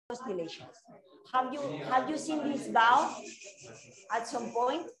oscillations. Have you seen this bow at some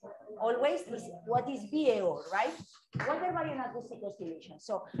point? Always is what is BAO, right? What are baryon acoustic oscillations?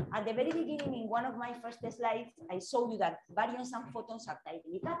 So at the very beginning, in one of my first slides, I showed you that baryons and photons are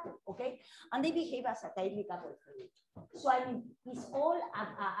tightly coupled, okay? And they behave as a tightly coupled fluid. So I mean, it's all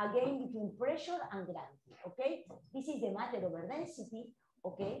a game between pressure and gravity, okay? This is the matter over density,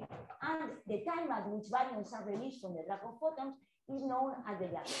 okay? And the time at which baryons are released from the drag of photons is known as the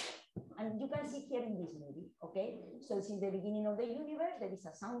drag. And you can see here in this movie, okay? So since the beginning of the universe, there is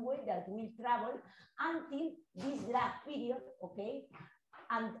a sound wave that will travel until this drag period, okay?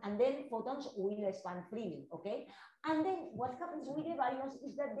 And then photons will expand freely, okay? And then what happens with the baryons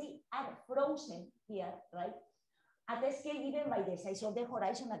is that they are frozen here, right? At a scale given by the size of the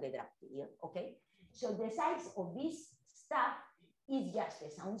horizon at the drag period, okay? So the size of this stuff is just the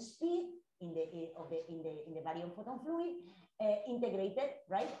sound speed in the baryon photon fluid, integrated,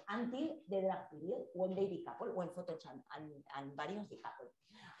 right, until the drag period when they decouple, when photons and baryons decouple.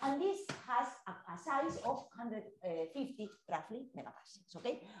 And this has a size of 150 roughly megaparsecs,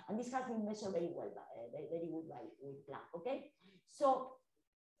 okay? And this has been measured very well, very good with Planck, okay? So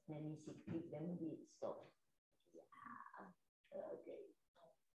let me see if the movie stops. Yeah, okay.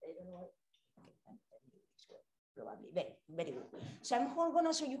 I don't know. Probably very good. So I'm going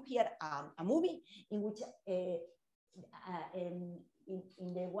to show you here a movie in which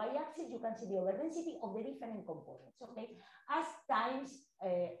in the y-axis you can see the overdensity of the different components. Okay, as times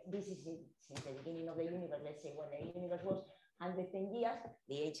this is since the beginning of the universe. Let's say when the universe was 110 years,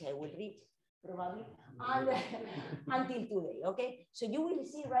 the age I will reach probably, and until today. Okay, so you will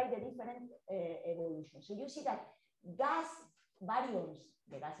see right the different evolution. So you see that gas baryons,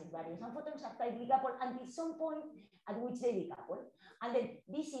 the gases baryons and photons are tightly coupled until some point at which they decouple. And then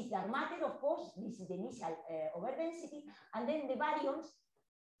this is dark matter, of course, this is the initial overdensity, and then the baryons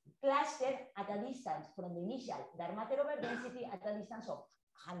cluster at a distance from the initial dark matter overdensity at a distance of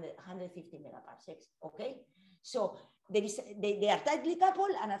 150 megaparsecs, okay? So they are tightly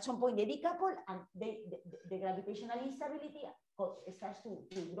coupled, and at some point they decouple, and the gravitational instability starts to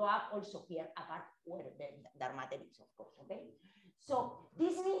grow up also here apart where the dark matter is, of course, okay? So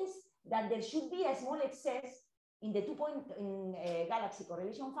this means that there should be a small excess in the 2-point galaxy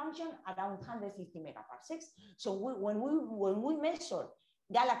correlation function around 150 megaparsecs. So when we measure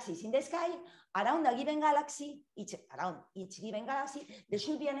galaxies in the sky, around a given galaxy, around each given galaxy, there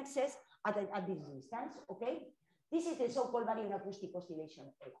should be an excess at this distance, okay? This is the so-called baryon acoustic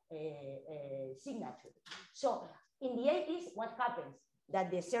oscillation signature. So in the 80s, what happens? That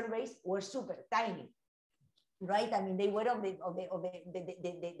the surveys were super tiny, right? I mean, they were of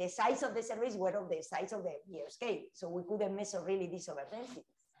the size of the surveys were of the size of the year scale. So we couldn't measure really this overdensity.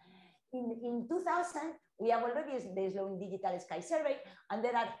 In 2000, we have already the Sloan Digital Sky Survey, and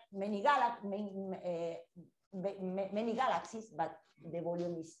there are many galaxies, but the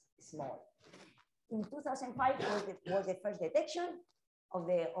volume is small. In 2005 was the first detection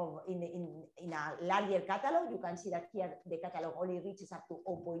in a larger catalog. You can see that here the catalog only reaches up to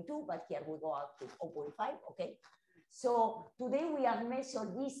 0.2, but here we go up to 0.5, okay? So today we have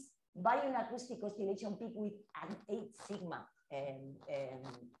measured this baryon acoustic oscillation peak with an 8 sigma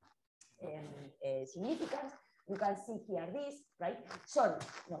significance. You can see here this, right? Sorry,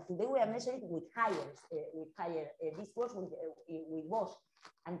 no, today we have measured it with higher, this was with Bosch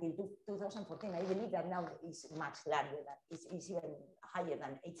until 2014. I believe that now is much larger, it's even higher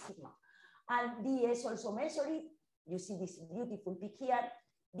than 8 sigma. And DS also measured it. You see this beautiful peak here.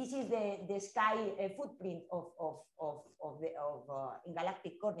 This is the sky footprint in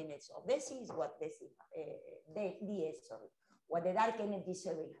galactic coordinates of this is what this is, DS, sorry, what the dark energy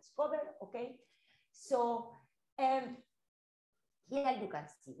survey has covered, okay? So here you can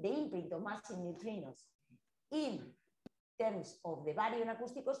see the imprint of massive neutrinos in terms of the baryon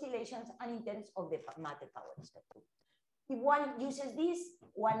acoustic oscillations and in terms of the matter power spectrum. If one uses this,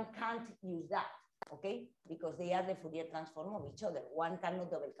 one can't use that, okay? Because they are the Fourier transform of each other. One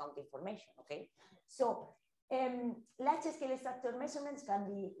cannot double count information, okay? So large scale structure measurements can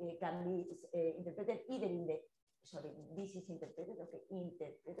be interpreted either in the, sorry, this is interpreted, okay,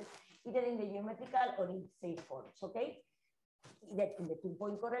 interpreted either in the geometrical or in safe forms, okay? Either in the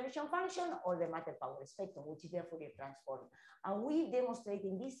 2-point correlation function or the matter power spectrum, which is the Fourier transform. And we demonstrate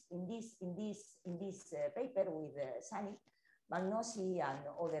in this paper with Sani, Magnosi, and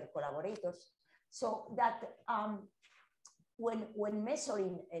other collaborators, so that when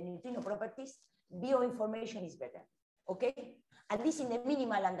measuring neutrino properties, bioinformation is better, okay? At least in the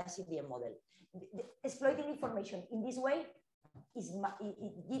minimal lambda CDM model. Exploiting information in this way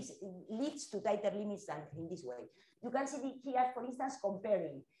leads to tighter limits than in this way. You can see here, for instance,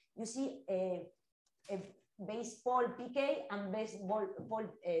 comparing you see a base pole PK and base pole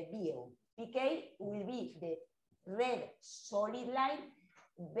BO. PK will be the red solid line,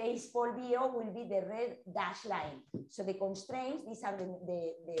 base pole BO will be the red dashed line. So the constraints, these are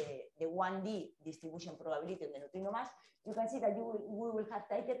the 1D distribution probability of the neutrino mass. You can see that we will have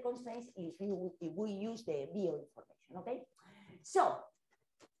tighter constraints if we use the BO information, okay? So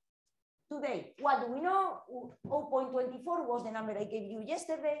today, what do we know? 0.24 was the number I gave you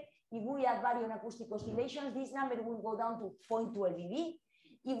yesterday. If we add baryon acoustic oscillations, this number will go down to 0.12 eV.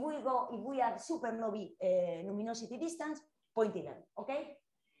 If we add supernovae luminosity distance, 0.11, okay?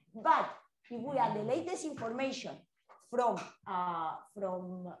 But if we add the latest information from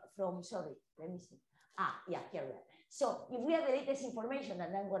sorry, let me see. Yeah, here we are. So if we have the latest information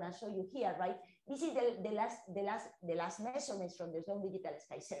that I'm gonna show you here, right? This is the last measurements from the Sloan Digital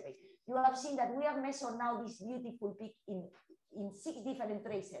Sky Survey. You have seen that we have measured now this beautiful peak in 6 different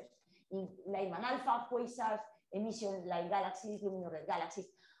tracers, in Lyman alpha quasars, emission like galaxies, luminous red galaxies.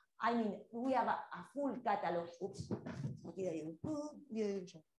 I mean, we have a full catalog. Oops, what did I do?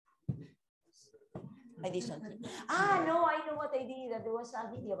 I did something. No, I know what I did. There was a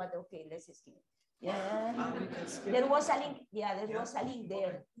video, but okay, let's skip it. Yeah, there was a link. Yeah, there was a link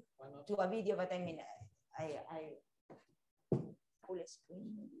there to a video, but I mean, I full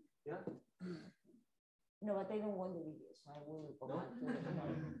screen. Yeah. No, but I don't want the video, so I will go back to it.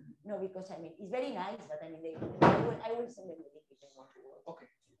 No, because I mean, it's very nice, but I mean, I will send them the link if they want to work. Okay.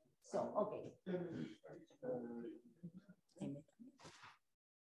 So, okay.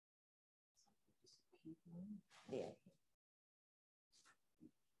 There.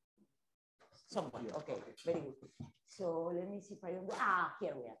 Someone, okay, very good. So let me see if I don't go.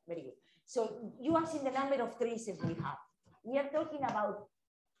 Here we are, very good. So you have seen the number of traces we have. We are talking about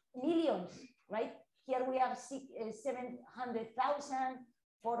millions, right? Here we have 700,000,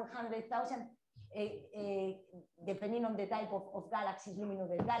 400,000, depending on the type of galaxies, luminous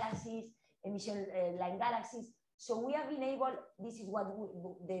galaxies, emission line galaxies. So we have been able, this is what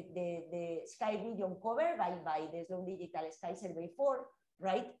the sky region covered by the Sloan Digital Sky Survey 4,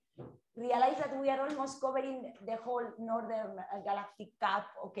 right? Realize that we are almost covering the whole northern galactic cap,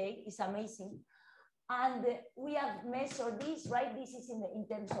 okay? It's amazing. And we have measured this, right? This is in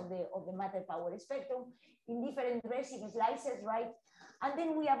terms of the matter power spectrum in different racing slices, right? And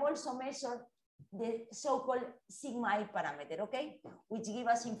then we have also measured the so-called sigma I parameter, okay? Which give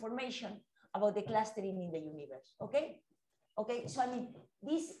us information about the clustering in the universe, okay? Okay, so I mean,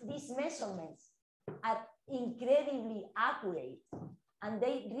 these measurements are incredibly accurate and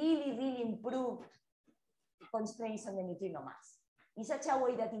they really, really improve constraints on the neutrino mass in such a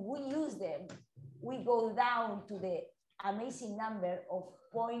way that if we use them, we go down to the amazing number of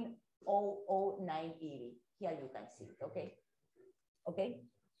 0.009 eV. Here you can see it, okay? Okay,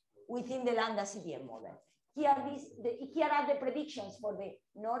 within the lambda CDM model. Here are the predictions for the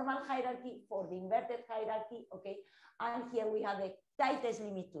normal hierarchy, for the inverted hierarchy, okay? And here we have the tightest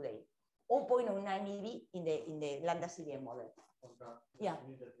limit today, 0.09 EV in the lambda CDM model. Yeah.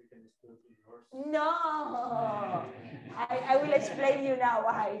 No, I will explain you now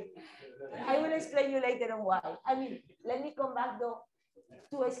why. I will explain you later on why. I mean, let me come back though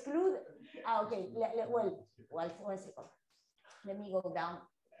to exclude. Okay, well, 1 second. Let me go down,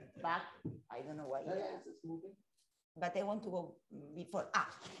 back. I don't know why. But I want to go before.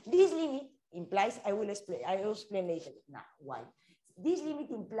 This limit implies, I will explain later now why. This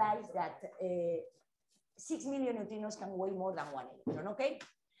limit implies that 6 million neutrinos can weigh more than 1 electron, okay?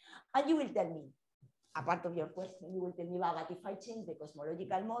 And you will tell me, a part of your question, you will tell me, but if I change the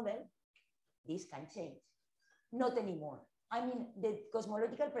cosmological model, this can change. Not anymore. I mean, the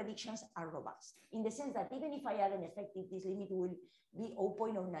cosmological predictions are robust in the sense that even if I add an effective, this limit will be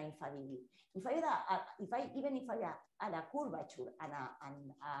 0.095 eV. Even if I add a curvature and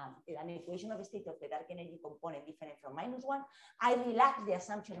an equation of state of the dark energy component different from -1, I relax the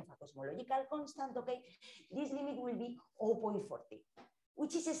assumption of a cosmological constant, okay? This limit will be 0.40,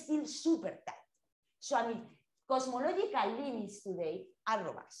 which is still super tight. So I mean, cosmological limits today are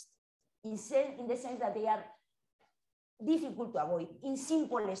robust in the sense that they are difficult to avoid in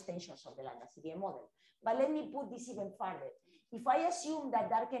simple extensions of the lambda CDM model. But let me put this even further. If I assume that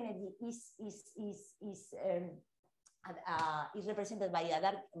dark energy is represented by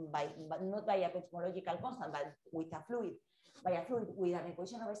not by a cosmological constant, but with a fluid, with an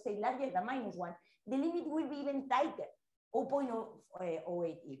equation of state larger than -1, the limit will be even tighter,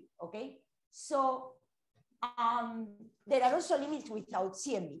 0.08 eV, okay? So there are also limits without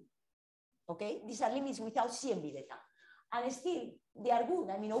CMB, okay? These are limits without CMB data. and still they are good.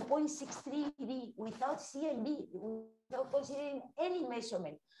 I mean, 0.63D without CMB, without considering any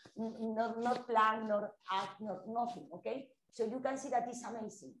measurement, not Planck, nor Ach, nor nothing, okay? So you can see that it's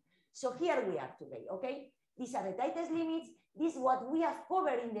amazing. So here we are today, okay? These are the tightest limits. This is what we have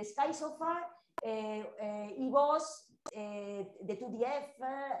covered in the sky so far. EBOS, the 2DF,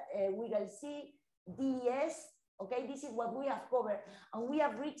 Wiggle C, DES, okay? This is what we have covered. And we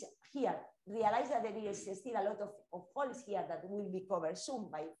have reached here. Realize that there is still a lot of holes here that will be covered soon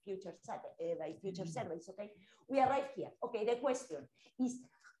by future surveys, okay? We arrive here. Okay, the question is,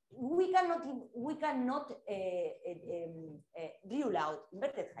 we cannot rule out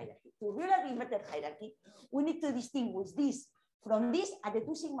inverted hierarchy. To rule out inverted hierarchy, we need to distinguish this from this at the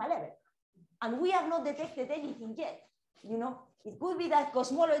 2 sigma level. And we have not detected anything yet. You know, it could be that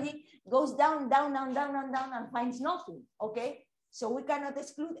cosmology goes down, down, down, down, and down and finds nothing, okay? So we cannot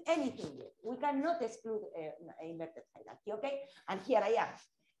exclude anything yet. We cannot exclude inverted hierarchy, okay? And here I am.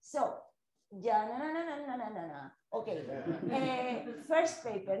 So, okay. First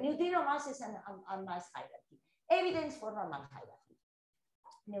paper, neutrino masses and mass hierarchy. Evidence for normal hierarchy.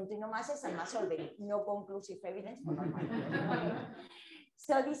 Neutrino masses and mass orbiting. No conclusive evidence for normal hierarchy. Okay.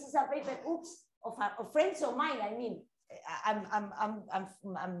 So this is a paper, oops, of friends of mine. I mean,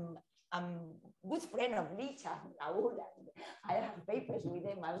 I'm good friend of Licha, Raúl, and I have papers with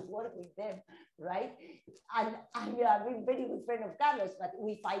them, I work with them, right? And I've been very good friend of Carlos, but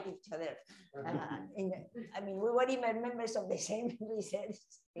we fight each other. I mean, we were even members of the same research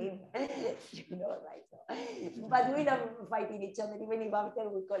team, you know, right? So, but we don't fight in each other, even if after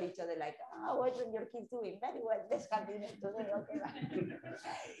we call each other like, oh, what are your kids doing? Very well, let's continue today, okay.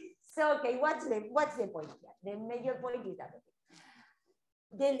 So, okay, what's the point here? The major point is that,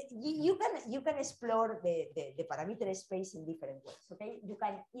 you can explore the parameter space in different ways, okay? You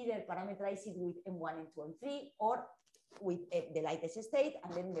can either parameterize it with M1, M2, and 3, or with the lightest state,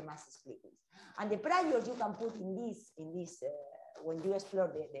 and then the mass splittings. And the priors you can put in this when you explore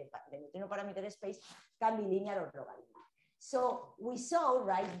the neutrino parameter space can be linear or logarithmic. So we saw,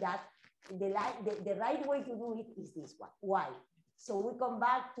 right, that the right way to do it is this one. Why? So we come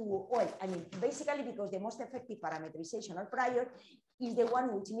back to, well, I mean, basically because the most effective parameterization or prior is the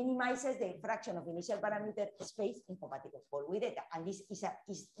one which minimizes the fraction of initial parameter space incompatible with data. And this is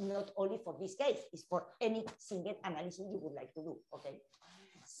not only for this case, it's for any single analysis you would like to do, okay?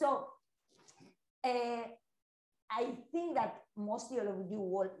 So I think that most of you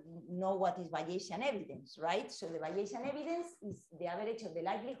will know what is Bayesian evidence, right? So the Bayesian evidence is the average of the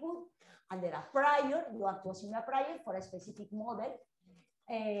likelihood, and there are prior, you have to assume a prior for a specific model,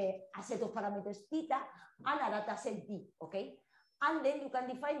 a set of parameters theta, and a data set D, okay? And then you can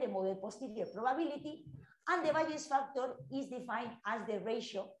define the model posterior probability, and the Bayes factor is defined as the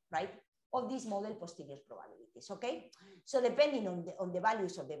ratio, right, of these model posterior probabilities, okay? So depending on the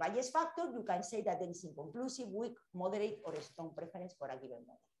values of the Bayes factor, you can say that there is inconclusive, weak, moderate, or a strong preference for a given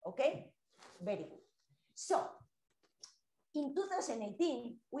model, okay? Very good. So in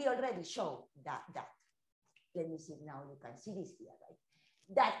 2018, we already showed that let me see now, you can see this here, right?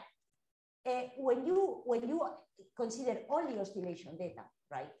 That when you consider only oscillation data,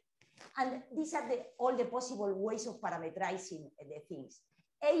 right? And these are all the possible ways of parameterizing the things.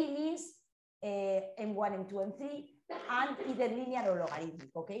 A means M1, M2, M3, and either linear or logarithmic,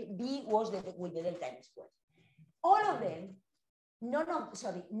 okay? B was with the delta M squared. All of them, none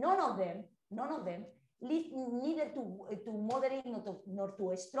of them lead neither to moderate nor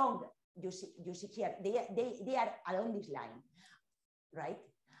to a strong. You see here, they are along this line, right?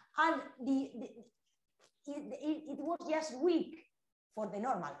 And it was just weak for the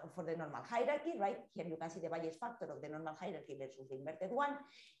normal hierarchy, right? Here you can see the Bayes factor of the normal hierarchy versus the inverted one.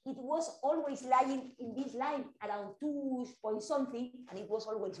 It was always lying in this line around 2 point something, and it was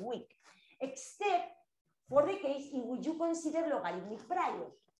always weak, except for the case in which you consider logarithmic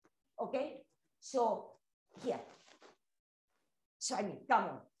priors, okay? So here, so I mean, come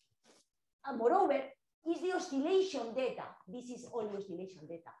on. And moreover, is the oscillation data. This is all the oscillation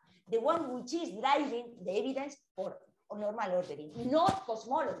data. The one which is driving the evidence for normal ordering, not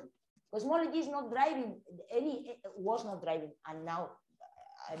cosmology. Cosmology is not driving was not driving, and now,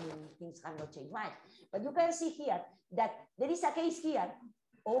 I mean, things have not changed much. But you can see here that there is a case here.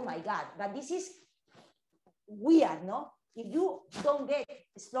 Oh my God, but this is weird, no? If you don't get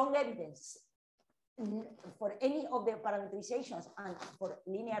strong evidence for any of the parameterizations and for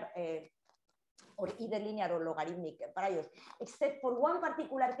linear or either linear or logarithmic priors, except for one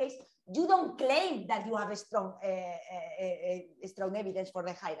particular case, you don't claim that you have a strong evidence for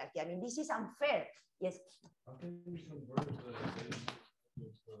the hierarchy. I mean, this is unfair. Yes.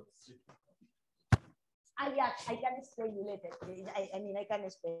 Yeah, I can explain you later. I mean, I can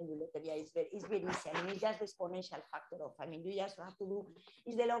explain you later. Yeah, it's very easy. I mean, it's just the exponential factor of, I mean, you just have to do,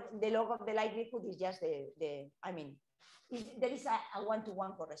 is the log of the likelihood is just I mean, there is a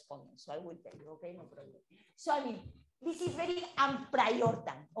one-to-one correspondence. So I will tell you, okay, no problem. So I mean, this is very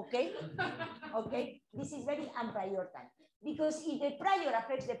unpriortan, okay? Okay, this is very unpriortan. Because if the prior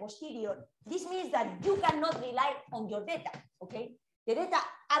affects the posterior, this means that you cannot rely on your data, okay? The data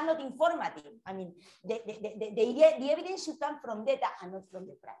are not informative. I mean, the evidence should come from data and not from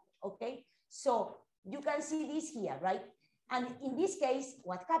the prior, okay? So you can see this here, right? And in this case,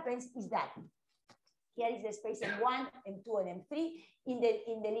 what happens is that here is the space M1, M2, and M3 in the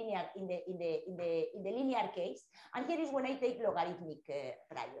linear case, and here is when I take logarithmic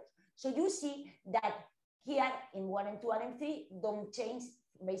priors. So you see that here in M1, M2, and M3 don't change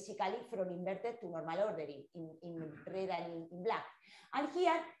basically from inverted to normal ordering in red and in black. And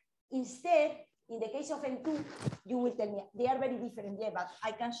here, instead, in the case of M2, you will tell me they are very different, yeah, but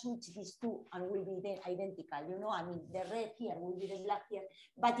I can switch these two and will be then identical. You know, I mean, the red here will be the black here.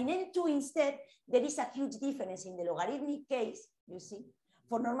 But in M2 instead, there is a huge difference in the logarithmic case, you see,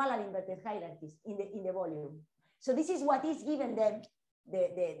 for normal and inverted hierarchies in the volume. So this is what is given them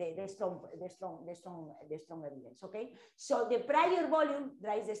the strong evidence, okay? So the prior volume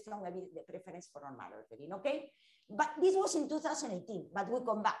drives the strong the preference for normal ordering, okay? But this was in 2018, but we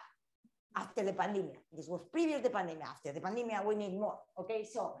come back after the pandemic. This was previous the pandemic. After the pandemic, we need more, okay?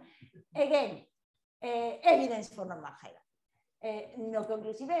 So again, evidence for normal hierarchy, no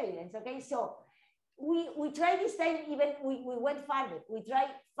conclusive evidence, okay? So we tried this time, even we went further. We tried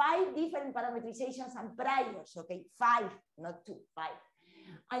 5 different parametrizations and priors, okay? 5, not 2, 5.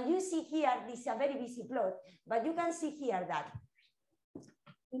 And you see here, this is a very busy plot, but you can see here that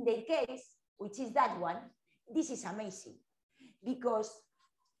in the case, which is that one, this is amazing because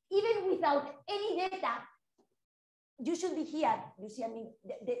even without any data, you should be here. You see, I mean,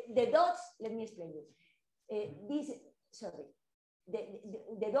 the dots, let me explain you.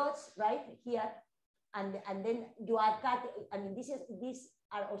 The dots right here, and then you add cut. I mean, these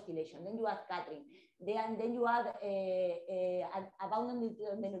are oscillation. Then you add scattering. Then you add a bound on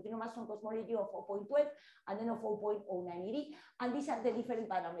the neutrino mass from cosmology of 0.12 and then of 0.098. And these are the different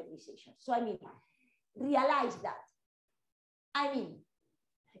parametrizations. So I mean, realize that. I mean,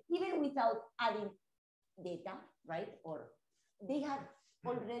 even without adding data, right? Or they have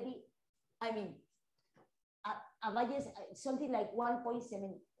already, I mean, a bias, something like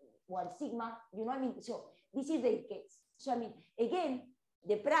 1.71 sigma, you know what I mean? So this is the case. So I mean, again,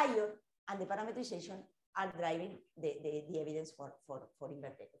 the prior and the parametrization are driving the evidence for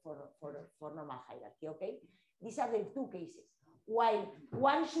inverted, for normal hierarchy, okay? These are the 2 cases. While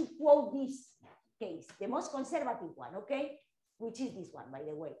one should quote this case, the most conservative one, okay? Which is this one, by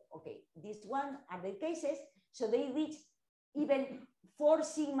the way, okay? This one are the cases, so they reach even 4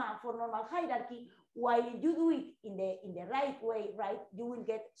 sigma for normal hierarchy. While you do it in the right way, right, you will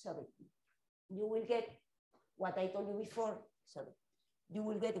get, you will get what I told you before, you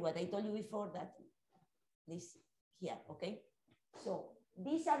will get what I told you before, that this here, okay? So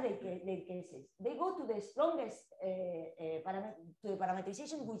these are the cases. They go to the strongest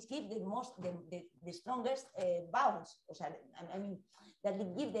parameterization, which give the strongest bounds. I mean, that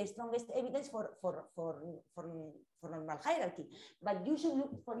will give the strongest evidence for normal hierarchy. But you should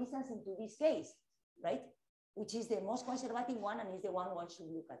look, for instance, into this case, right? Which is the most conservative one and is the one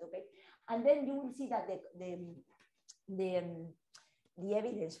should look at, okay? And then you will see that the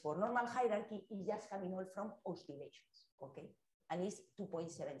evidence for normal hierarchy is just coming all from oscillations, okay? And it's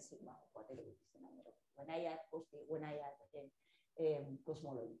 2.7 sigma, whatever it is the number of, when I add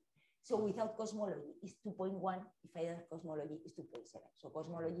cosmology. So without cosmology, it's 2.1. If I add cosmology, it's 2.7. So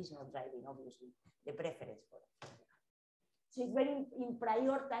cosmology is not driving, obviously, the preference for it. So it's very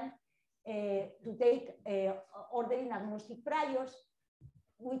important to take ordering agnostic priors,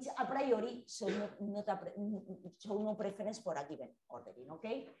 which a priori show no preference for a given ordering,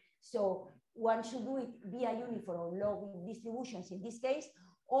 okay? So one should do it via uniform log distributions in this case,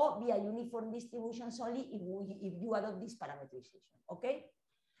 or via uniform distributions only if you adopt this parameterization, okay?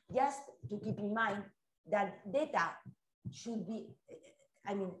 Just to keep in mind that data should be,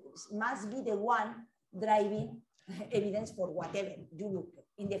 I mean, must be the one driving evidence for whatever you look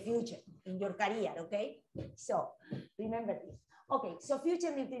in the future, in your career, okay? So remember this. Okay, so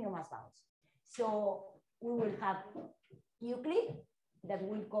future neutrino mass bounds. So we will have Euclid that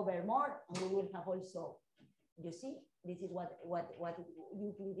will cover more, and we will have also, you see, this is what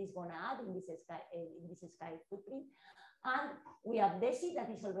Euclid is gonna add in this sky footprint. And we have DESI that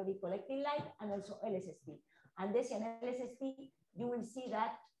is already collecting light, and also LSST. And DESI and LSST, you will see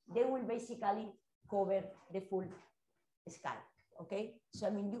that they will basically cover the full sky. Okay, so I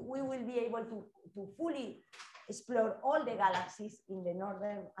mean, we will be able to fully explore all the galaxies in the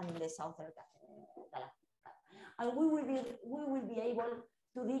northern and in the southern galaxy, and we will be able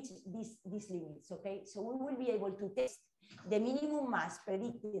to reach these limits. Okay, so we will be able to test the minimum mass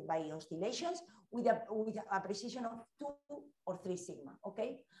predicted by oscillations with a precision of 2 or 3 sigma.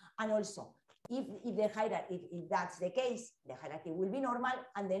 Okay, and also if the hierarchy, if that's the case, the hierarchy will be normal,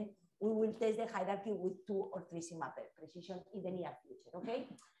 and then we will test the hierarchy with 2 or 3 sigma precision in the near future. Okay,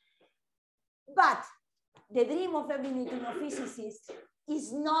 but the dream of every neutrino physicist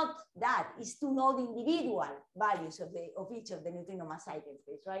is not that, is to know the individual values of each of the neutrino mass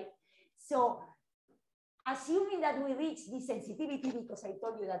eigenstates, right? So assuming that we reach this sensitivity, because I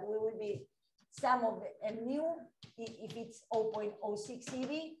told you that we will be some of the mu, if it's 0.06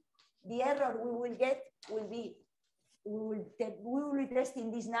 eV, the error we will get will be, we will be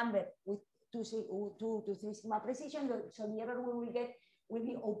testing this number with 2 to 3 sigma precision, so the error we will get will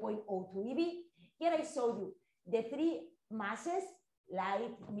be 0.02 eV. Here I showed you the 3 masses,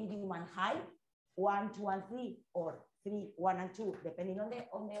 light, medium, and high, 1, 2, and 3, or 3, 1, and 2, depending on the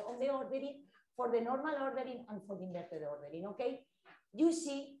ordering, for the normal ordering and for the inverted ordering. Okay, you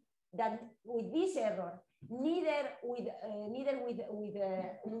see that with this error, neither with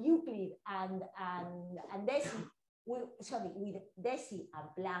Euclid and Deci, with Deci and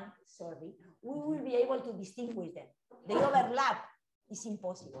Planck, we will be able to distinguish them. The overlap is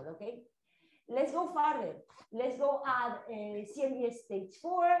impossible. Okay, let's go further. Let's go add CMB stage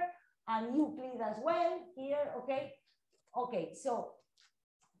 4 and Euclid as well here. Okay, okay. So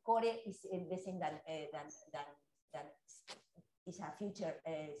Core is the same than is a future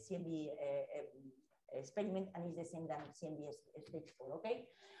CMB experiment, and is the same than CMB stage 4. Okay,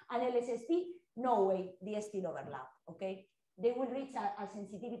 and LSST, no way, they still overlap. Okay, they will reach a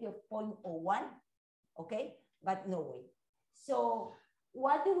sensitivity of 0.01. Okay, but no way. So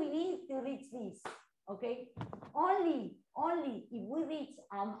what do we need to reach this? Okay, only if we reach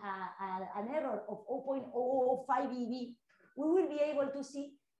an error of 0.005 eV, we will be able to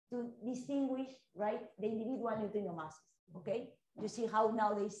distinguish, right, the individual neutrino masses. Okay, you see how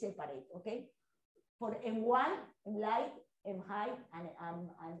now they separate. Okay, for M1, M light, M high, and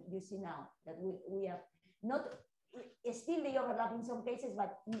you see now that we are not still they overlap in some cases,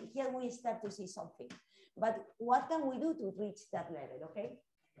 but here we start to see something. But what can we do to reach that level? Okay,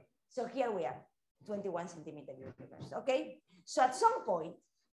 so here we are, 21 centimeter universe. Okay, so at some point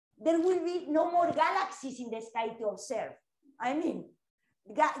there will be no more galaxies in the sky to observe. I mean,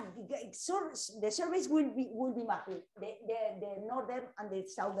 the surveys will be mapping the northern and the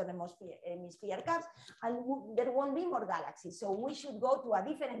southern hemisphere caps, and there won't be more galaxies. So we should go to a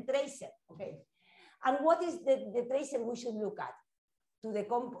different tracer. Okay, and what is the tracer we should look at? To the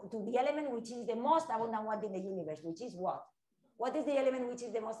element which is the most abundant one in the universe, which is what? What is the element which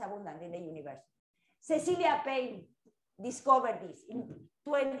is the most abundant in the universe? Cecilia Payne discovered this in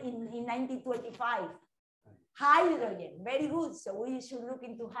 1925. Hydrogen, very good. So we should look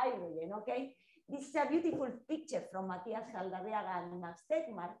into hydrogen. Okay, this is a beautiful picture from Matthias Saldarriaga and Max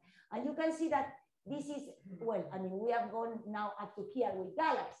Tegmark, and you can see that this is, well, I mean, we have gone now up to here with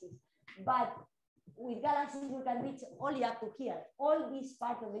galaxies, but with galaxies we can reach only up to here. All this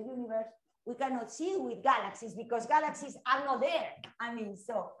part of the universe we cannot see with galaxies because galaxies are not there. I mean,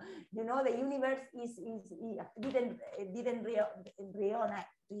 so you know the universe didn't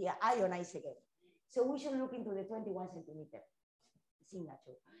ionize again. So we should look into the 21 centimeter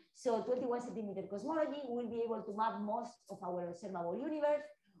signature. So 21 centimeter cosmology will be able to map most of our observable universe,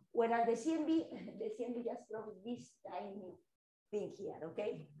 whereas the CMB just dropped this tiny thing here.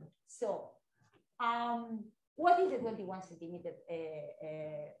 Okay, so what is the 21 centimeter?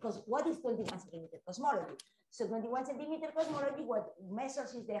 What is 21 centimeter cosmology? So 21 centimeter cosmology, what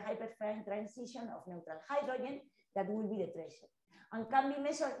measures is the hyperfine transition of neutral hydrogen that will be the tracer, and can be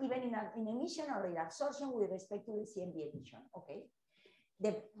measured even in emission or in absorption with respect to the CMB emission. Okay,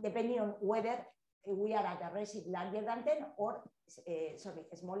 depending on whether we are at a redshift larger than 10 or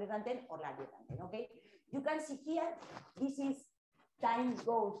smaller than 10 or larger than 10. Okay, you can see here this is time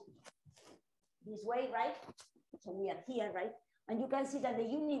goes this way, right? So we are here, right? And you can see that the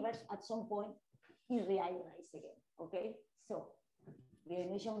universe at some point is reionized again. Okay, so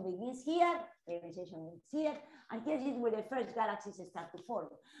reionization begins here, reionization ends here, and here is where the first galaxies start to form.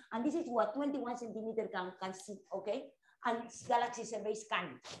 And this is what 21 centimeter can see, okay? And galaxy surveys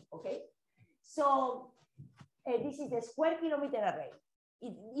can, okay? So this is the square kilometer array.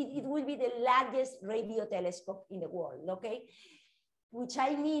 It will be the largest radio telescope in the world, okay? Which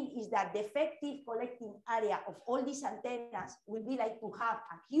I mean is that the effective collecting area of all these antennas will be like to have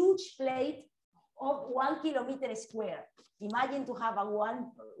a huge plate of 1 kilometer square. Imagine to have a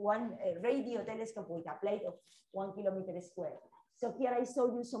one radio telescope with a plate of 1 kilometer square. So here I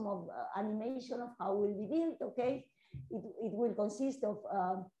show you some of animation of how it will be built, okay? It will consist of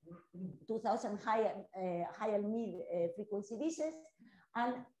 2,000 high and mid frequency dishes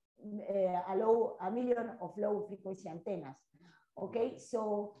and a million of low frequency antennas. Okay,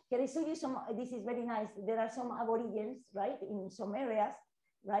 so can I show you some? This is very nice. There are some aborigines, right, in some areas,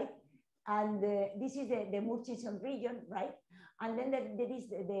 right? And this is the Murchison region, right? And then there is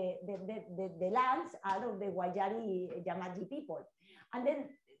the lands are of the Wajari Yamaji people. And then,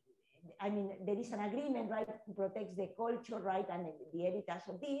 I mean, there is an agreement, right, to protect the culture, right, and the heritage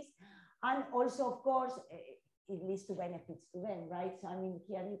of this. And also, of course, it leads to benefits to them, right? So, I mean,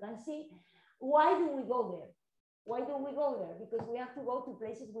 here you can see, why do we go there? Why do we go there? Because we have to go to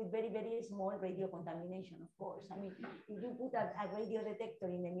places with very, very small radio contamination, of course. I mean, if you put a radio detector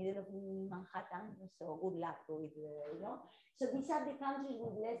in the middle of Manhattan, so good luck with, you know. So these are the countries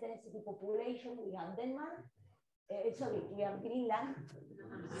with less density population. We have Denmark. Sorry, we have Greenland.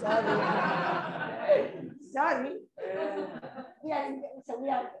 Sorry. Sorry. We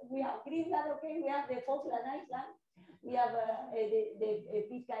have Greenland, okay? We have the Falkland Islands. We have the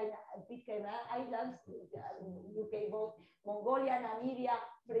Pitcairn Islands, UK, both Mongolia, Namibia,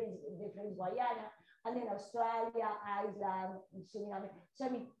 the French Guiana, and then Australia, Iceland, Suriname. So I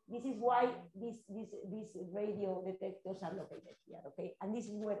mean, this is why these radio detectors are located here, okay? And this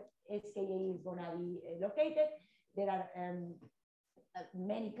is where SKA is gonna be located. There are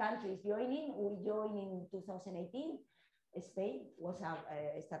many countries joining. We joined in 2018. Spain was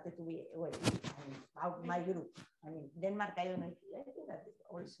started to be, well, my group. I mean, Denmark, I don't know if I think that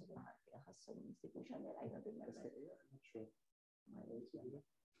also Denmark has some institution there. I don't remember.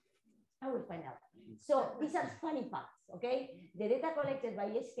 I will find out. So these are funny facts, okay? The data collected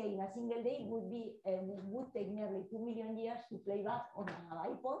by SK in a single day would take nearly 2 million years to play back on an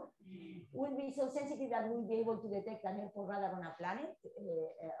iPod. Would be so sensitive that we'll be able to detect an airport radar on a planet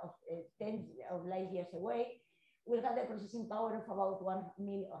of tens of light years away. We'll have the processing power of about 100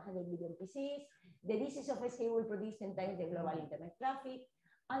 million PCs. The dishes of SK will produce 10 times the global internet traffic,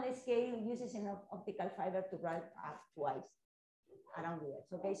 and SK uses an optical fiber to run up twice around the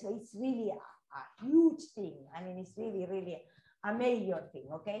Earth. Okay, so it's really a huge thing. I mean, it's really, really a major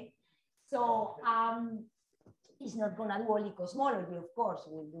thing. Okay, so it's not gonna do only cosmology, of course.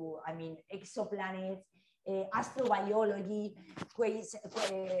 We'll do, I mean, exoplanets, astrobiology,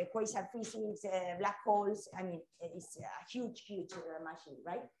 quasar physics, black holes. I mean, it's a huge, huge machine,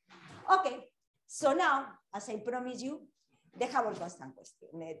 right? Okay, so now, as I promised you, the Hubble constant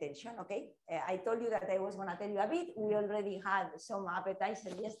tension, okay? I told you that I was gonna tell you a bit. We already had some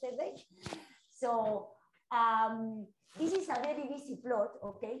appetizer yesterday. So this is a very busy plot,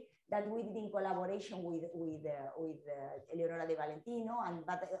 okay, that we did in collaboration with Eleonora De Valentino, and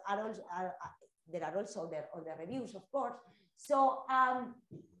but there are also other reviews, of course. So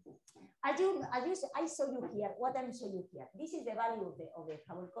I show you here, what I'm showing you here. This is the value of the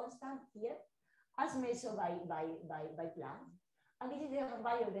Hubble constant here, as measured by Planck. And this is the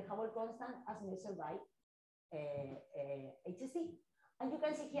value of the Hubble constant as measured by HSC. And you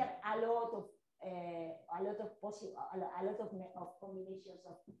can see here a lot of combinations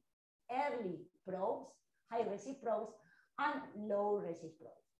of early probes, high resist probes, and low resist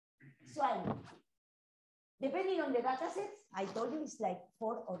probes. So I mean, depending on the data sets, I told you it's like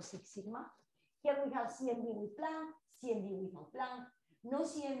 4 or 6 sigma. Here we have CMB with Planck, CMB without Planck, no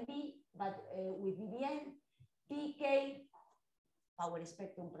CMB, but with BBN, PK, power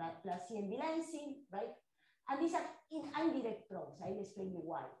spectrum plus CMB lensing, right? And these are indirect probes. I'll explain you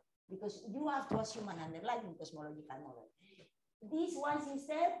why. Because you have to assume an underlying cosmological model. These ones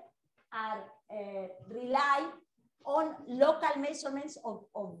instead are rely on local measurements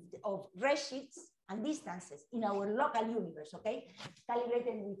of redshifts and distances in our local universe, okay?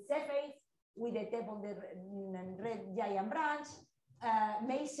 Calibrated with Cepheids, with the tip of the red giant branch,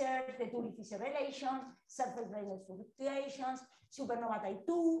 measure the Tully-Fisher relation, surface brightness fluctuations, supernova type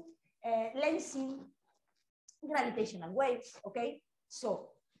 2, lensing, gravitational waves, okay?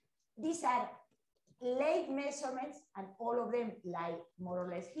 So these are late measurements, and all of them lie more or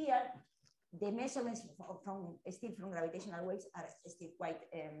less here. The measurements still from gravitational waves are still quite,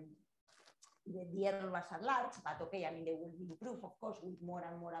 the errors are large, but okay, I mean, they will be improved, of course, with more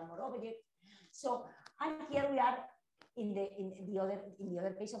and more and more objects. So, and here we are in the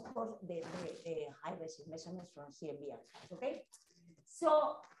other case, of course, the high resist measurements from CMB, okay?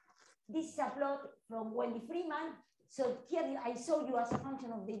 So this is a plot from Wendy Freeman. So here I show you as a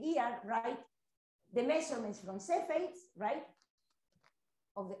function of the year, right? The measurements from Cepheids, right?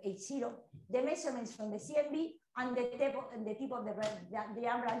 of the H0, the measurements from the CMB, and the tip of the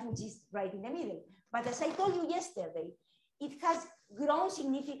branch, which is right in the middle. But as I told you yesterday, it has grown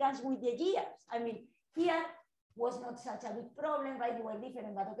significance with the years. I mean, here was not such a big problem, right? They were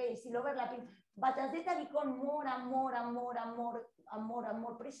different, but okay, still overlapping. But as data become more and more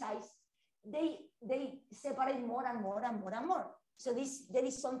precise, they separate more and more. So there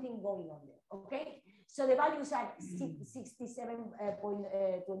is something going on there, okay? So the values are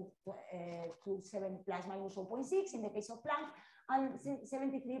 67.27 plus minus 0.6 in the case of Planck, and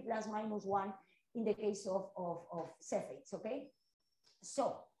 73 plus minus 1 in the case of Cepheids, okay?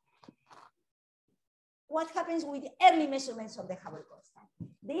 So what happens with early measurements of the Hubble constant?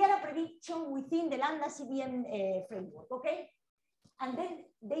 They are a prediction within the lambda CDM framework, okay? And then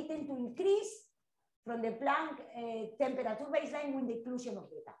they tend to increase from the Planck temperature baseline with the inclusion of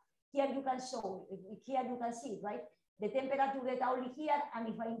data. Here you can see it, right? The temperature data only here, and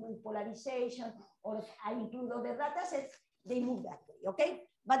if I include polarization or if I include other data sets, they move that way, okay?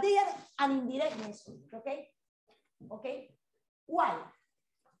 But they are an indirect measurement, okay? Okay? Why?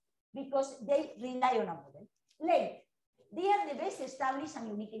 Because they rely on a model. Late. They are the best established and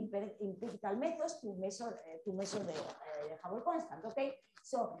unique empirical methods to measure the Hubble constant, okay?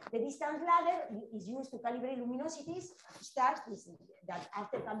 So the distance ladder is used to calibrate luminosities, stars that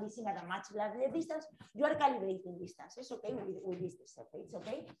after can be seen at a much larger distance. You are calibrating distances, okay, with this surface,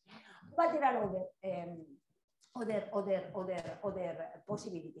 okay? But there are other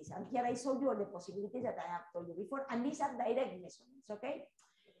possibilities. And here I showed you all the possibilities that I have told you before, and these are direct measurements, okay?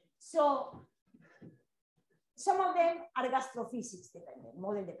 So some of them are gastrophysics dependent,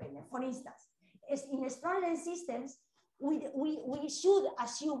 model dependent. For instance, in strong lens systems, one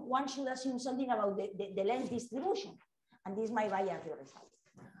should assume something about the lens distribution, and this might bias the results.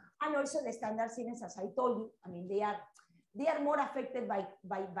 And also the standard sequence, as I told you, I mean, they are more affected by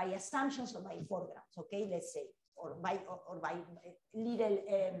assumptions or by foregrounds, okay, let's say, or by little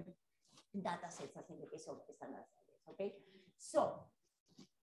data sets, as in the case of the standard sequence, okay? So,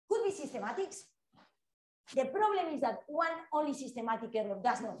 could be systematics. The problem is that one only systematic error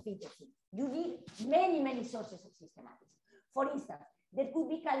does not fit the thing. You need many sources of systematics. For instance, there could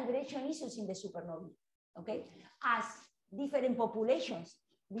be calibration issues in the supernovae, okay? As different populations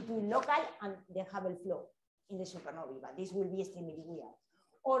between local and the Hubble flow in the supernovae, but this will be extremely weird.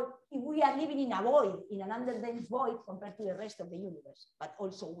 Or if we are living in a void, in an underdense void compared to the rest of the universe, but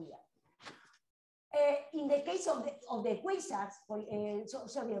also weird. In the case of the quasars, of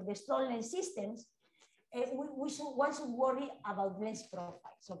the strong lens systems, one should worry about lens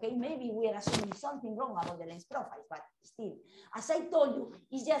profiles, okay? Maybe we are assuming something wrong about the lens profiles, but still, as I told you,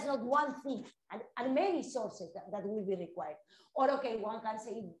 it's just not one thing, and many sources that will be required. Or, okay, one can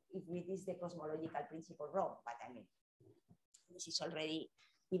say if it is the cosmological principle wrong, but I mean, this is already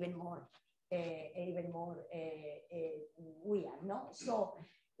even more weird, no? So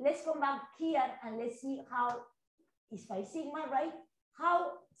let's come back here and let's see how is phi sigma, right?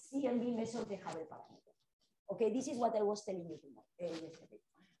 How CMB measures the Hubble parameter. Okay, this is what I was telling you yesterday.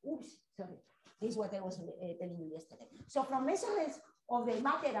 Oops, sorry. This is what I was telling you yesterday. So from measurements of the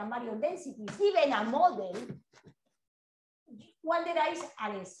matter and baryon densities, given a model, one derives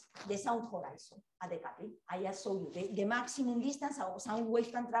RS, the sound horizon at the coupling. I just showed you the maximum distance a sound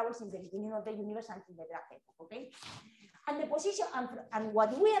wave can travel since the beginning of the universe until the Bragg epoch, okay? And the position, and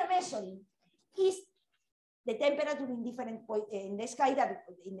what we are measuring is the temperature in different points in the sky, that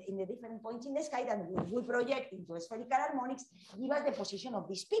in the different points in the sky that we project into spherical harmonics, give us the position of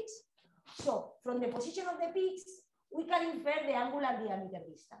these peaks. So from the position of the peaks, we can infer the angular diameter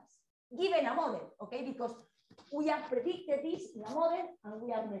distance, given a model, okay? Because we have predicted this in a model and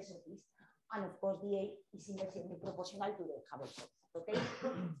we have measured this. And of course, dA is inversely proportional to the Hubble constant, okay?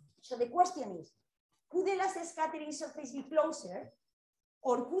 So the question is, could the last scattering surface be closer,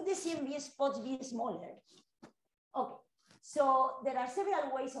 or could the CMB spots be smaller? Okay, so there are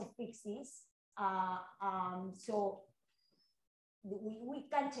several ways of fixing this. So we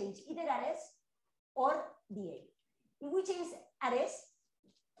can change either RS or dA. If we change RS,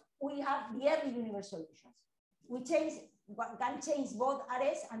 we have the early universe solutions. We can change both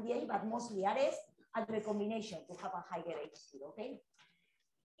RS and dA, but mostly RS at recombination to have a higher H0, okay?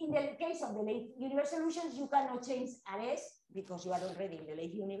 In the case of the late universe solutions, you cannot change RS because you are already in the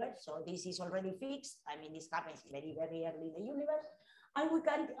late universe. So this is already fixed. I mean, this happens very early in the universe. And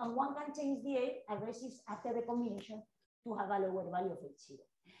one can change the RS after the combination to have a lower value of H0.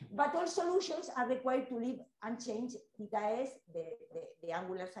 But all solutions are required to leave unchanged θs, the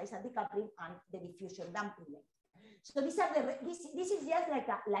angular size at the coupling, and the diffusion damping length. So these are this is just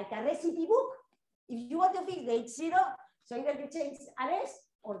like a recipe book. If you want to fix the H0, so either you change RS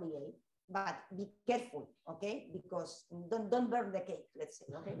or the A, but be careful, okay? Because don't burn the cake, let's say,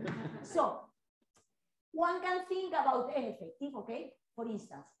 okay? So one can think about N effective, okay? For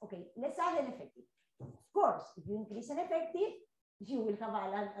instance, okay, let's add an effective. Of course, if you increase an effective, you will have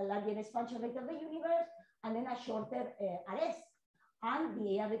a larger expansion rate of the universe and then a shorter arrest. And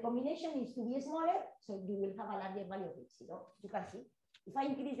the area recombination is to be smaller, so you will have a larger value of H0. You can see, if I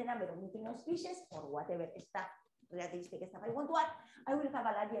increase the number of neutrino species or whatever stuff, relativistic stuff I want to add, I will have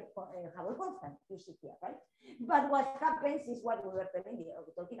a larger Hubble constant, you see here, right? But what happens is what we were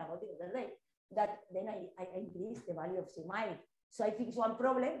talking about the other day, that then I increase the value of sigma. So I fix one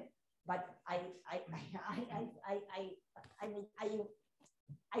problem, but I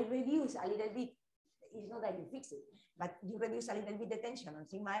reduce a little bit. It's not that you fix it, but you reduce a little bit the tension on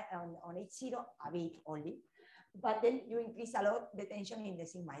sigma on H0, a bit only. But then you increase a lot the tension in the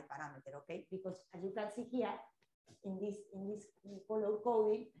sigma parameter, okay? Because as you can see here, in this color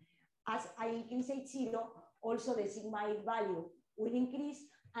coding, as I increase H0, also the sigma value will increase,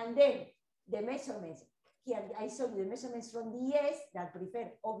 and then the measurements. Here I show you the measurements from the ES that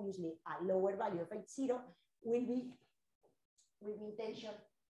prefer obviously a lower value of H0 will be in tension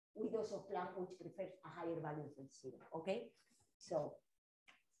with those of Planck, which prefers a higher value of H0. Okay, so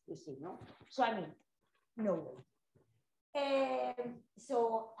you see, no? So I mean, no way.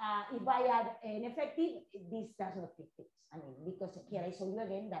 So if I add an effective, this does not fit this. I mean, because here I show you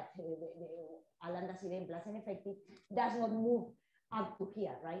again that a lambda CDM plus an effective does not move up to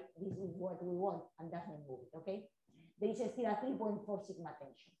here, right? This is what we want and does not move it, okay? There is still a 3.4 sigma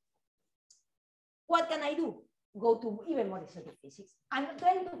tension. What can I do? Go to even more exotic physics. I'm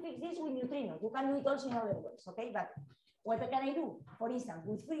trying to fix this with neutrinos. You can do it also in other ways, okay? But what can I do? For instance,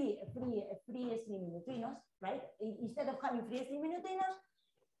 with free streaming neutrinos, right? Instead of having free streaming neutrinos,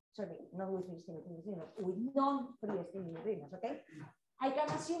 sorry, not with free streaming neutrinos, with non-free streaming neutrinos, okay? I can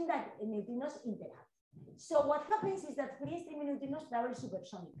assume that neutrinos interact. So what happens is that free streaming neutrinos travel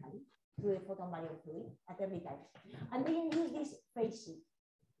supersonically through the photon barrier fluid at early times. And they induce this phase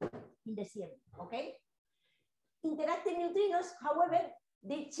shift in the CMB, okay? Interacting neutrinos, however,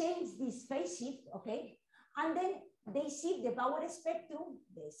 they change this phase shift, okay? And then they shift the power spectrum,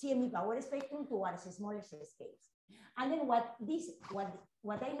 the CME power spectrum towards smaller scales. And then what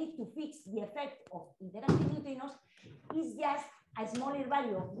I need to fix the effect of interacting neutrinos is just a smaller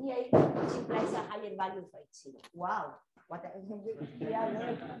value of VA, which implies a higher value of H0. Wow,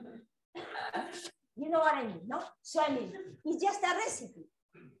 you know what I mean, no? So I mean, it's just a recipe.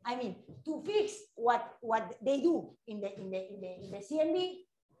 I mean, to fix what they do in the CMB,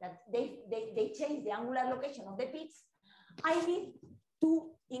 that they change the angular location of the peaks, I need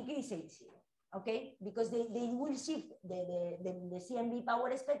to increase H0, okay? Because they will shift the CMB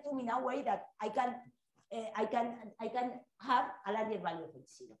power spectrum in a way that I can have a larger value of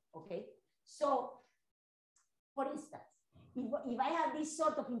H0, okay? So, for instance, if I have this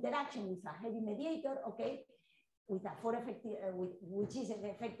sort of interaction with a heavy mediator, okay, with a which is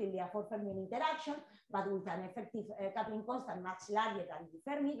effectively a 4 Fermi interaction, but with an effective coupling constant much larger than the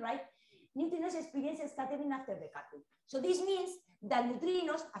Fermi, right? Neutrinos experience scattering after the coupling. So this means that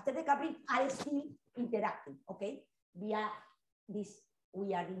neutrinos after the coupling are still interacting, okay, via these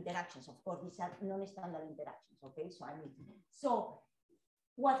weird interactions. Of course, these are non-standard interactions, okay? So I mean, so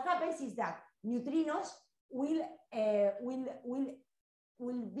what happens is that neutrinos will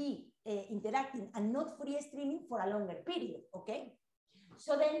be interacting and not free streaming for a longer period, okay?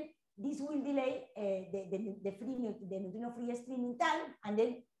 So then this will delay the neutrino free streaming time, and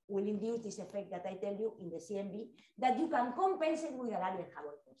then will induce this effect that I tell you in the CMB that you can compensate with a larger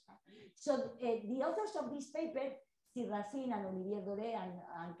Hubble constant. So the authors of this paper, Sirracine and Olivier Daudet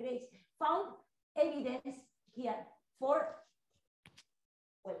and Craig, found evidence here for,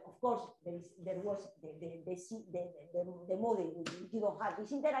 well, of course, there was the model, you don't have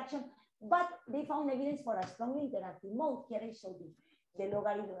this interaction, but they found evidence for a strongly interactive mode. Here I show you the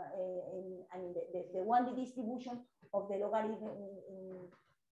logarithm, and the 1D distribution of the logarithm,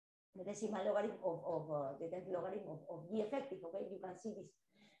 the decimal logarithm of the 10th logarithm of the effective, okay? You can see this,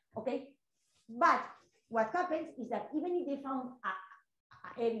 okay? But what happens is that even if they found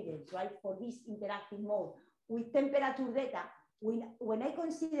evidence, right, for this interactive mode with temperature data, when I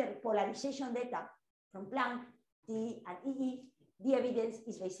consider polarization data from Planck, T and EE, the evidence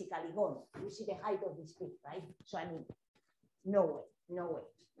is basically gone. You see the height of this peak, right? So I mean, no way,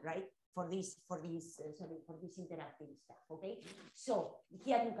 right? For this interactive stuff, okay? So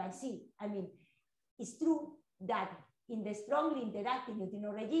here you can see, I mean, it's true that in the strongly interacting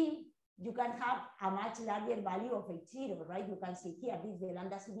neutrino regime, you can have a much larger value of H0, right? You can see here, this is the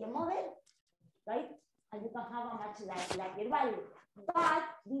lambda CDM model, right? and you can have a much larger value. But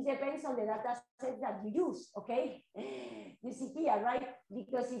this depends on the data set that you use, okay? You see here, right?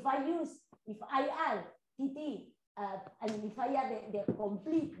 Because if I add TT, and if I add the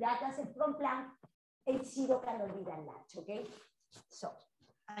complete data set from Planck, H0 cannot be that large, okay? So,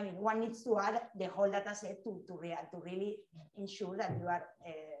 I mean, one needs to add the whole data set to really ensure that you are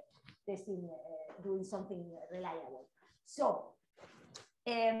testing, doing something reliable. So,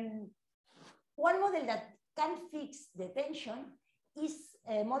 one model that can fix the tension is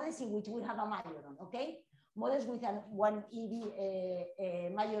models in which we have a majoron, okay? Models with an 1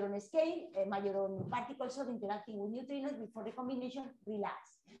 EV majoron scale, majoron particles are interacting with neutrinos before the combination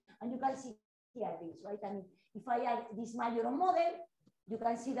relax. And you can see here this, right? I mean, if I add this majoron model, you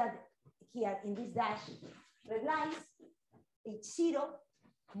can see that here in this dash red lines, H0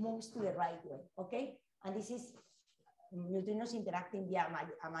 moves to the right way, okay? And this is neutrinos interacting via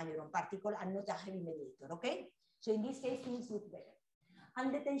a majoron particle and not a heavy mediator, okay? So in this case, things look better.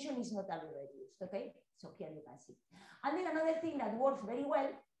 And the tension is not ever reduced, okay? So here you can see. And then another thing that works very well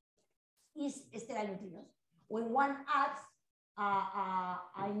is stellar neutrinos. When one adds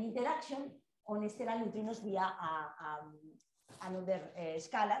an interaction on stellar neutrinos via another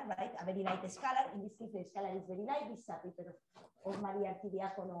scalar, right? A very light scalar. In this case, the scalar is very light. This is a paper of Maria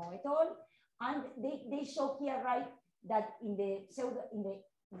Artidiacono et al. And they show here, right, that in the pseudo,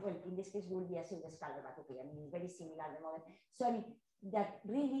 well, in this case, will be a pseudo scalar, but okay, I mean, very similar at the moment. So I mean, that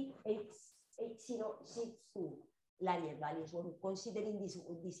really H0 shifts to larger values when considering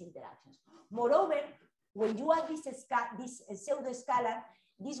these interactions. Moreover, when you add this pseudo scalar,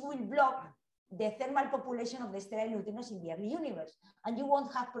 this will block the thermal population of the stellar neutrinos in the early universe, and you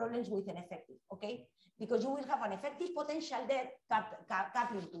won't have problems with an effective, okay? Because you will have an effective potential there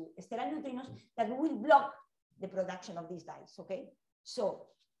coupling to stellar neutrinos that will block the production of these dyes, okay? So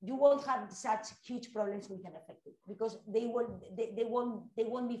you won't have such huge problems with an effective because they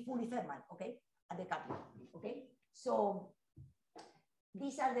won't be fully thermal, okay, at the coupling, okay? So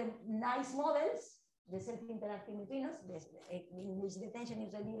these are the nice models, the self-interacting neutrinos, in which the tension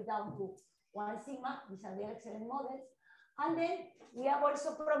is reduced down to 1 sigma. These are the excellent models. And then we have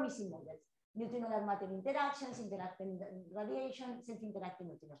also promising models. Neutrino-dark matter interactions, interacting radiation, self-interacting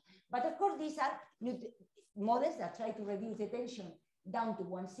neutrinos. But of course, these are models that try to reduce the tension down to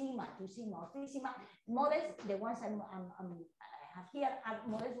 1 sigma, 2 sigma, or 3 sigma. Models, the ones I have here, are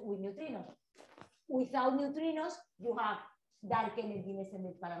models with neutrinos. Without neutrinos, you have dark energy in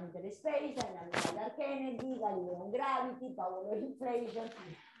extended parameter space, dynamical dark energy, Galilean gravity, power law inflation,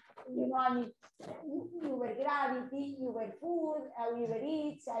 you know, I mean, Uber gravity, Uber food, Uber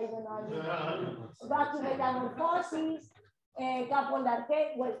eats, I don't know, I mean, vacuum metamorphosis, coupled dark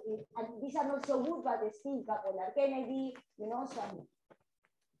energy, well, and these are not so good, but still coupled dark energy, you know, so I mean,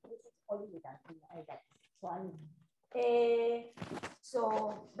 this is all with that. So I mean,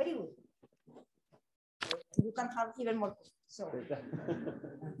 so very good. You can have even more. So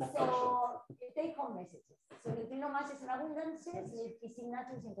take home messages. So neutrino masses and abundances, with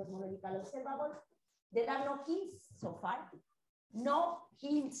signatures in cosmological observables. There are no hints so far. No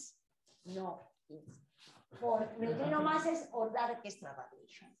hints. For neutrino masses or dark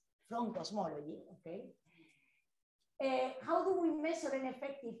extravagation from cosmology. Okay. How do we measure an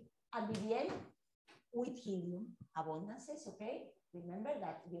effective at BBL? With helium abundances. Okay. Remember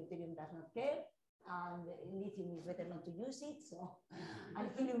that deuterium does not care. And lithium is better not to use it, so, and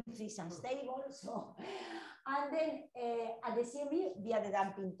helium-3 is unstable, so, and then at the CMB via the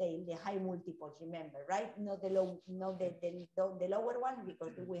damping tail, the high multiples, remember, right? Not the low, not the lower one,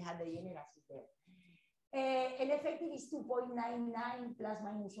 because we had the generacy there. An effective is 2.99 plus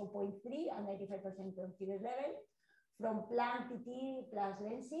minus 0.3 and 95% confidence level from Planck TT plus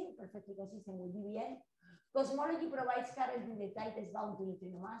lensing, perfectly consistent with BBL. Cosmology provides currently the tightest bound to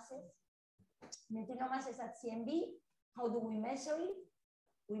neutrino masses. Neutrino masses at CMB, how do we measure it?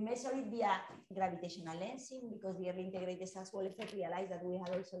 We measure it via gravitational lensing because the early integrated Saxwell effect realized that we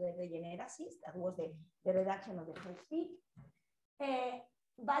had also the regeneracies, that was the reduction of the first peak.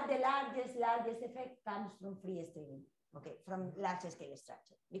 But the largest effect comes from free streaming, okay, from large scale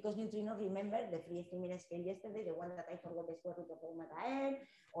structure. Because neutrinos, remember the free streaming scale yesterday, the one that I forgot the square root of omega n,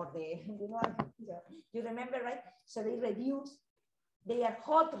 or the, you know, you remember, right? So they reduce. They are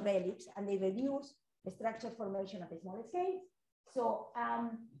hot relics and they reduce the structure formation at a small scale. So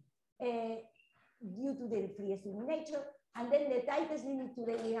due to the free streaming nature, and then the tightest limit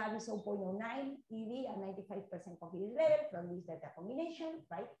today we have is 0.09 EV and 95% confidence level from this data combination,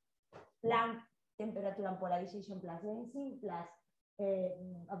 right? Planck temperature and polarization plus lensing plus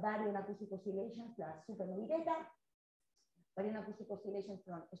a baryon acoustic oscillation plus supernovae data. baryon-acoustic oscillation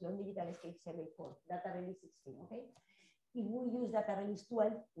from slow digital scale survey 4, data release 16, okay? If we use data release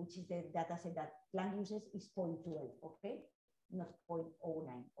 12, which is the data set that Planck uses, is 0.12, okay? Not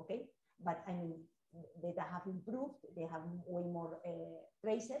 0.09, okay? But I mean, data have improved, they have way more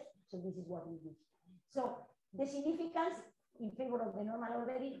traces, so this is what we use. So the significance in favor of the normal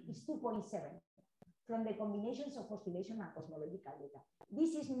ordering is 2.7 from the combinations of oscillation and cosmological data.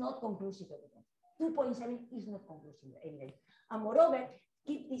 This is not conclusive evidence. 2.7 is not conclusive evidence. And moreover,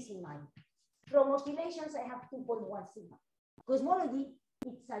 keep this in mind. From oscillations, I have 2.1 sigma. Cosmology,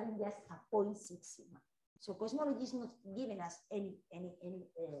 it's having just a 0.6 sigma. So cosmology is not giving us any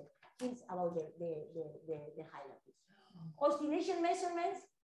hints about the hierarchy. Oscillation measurements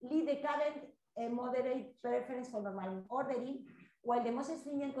lead the current moderate preference for normal ordering, while the most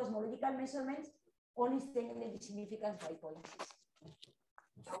stringent cosmological measurements only extend the significance by 0.6.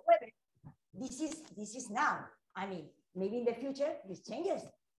 However, this is now. I mean, maybe in the future this changes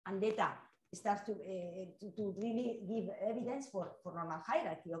and data starts to really give evidence for normal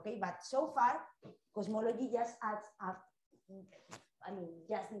hierarchy. Okay, but so far cosmology just adds up. I mean,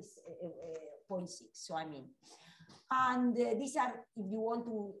 just this 0.6. So I mean, and these are, if you want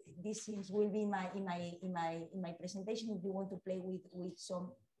to, these things will be in my presentation. If you want to play with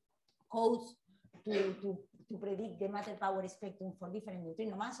some codes to predict the matter-power spectrum for different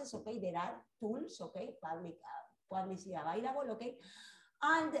neutrino masses, okay, there are tools, okay, publicly available, okay.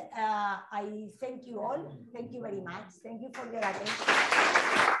 And I thank you all. Thank you very much. Thank you for your attention.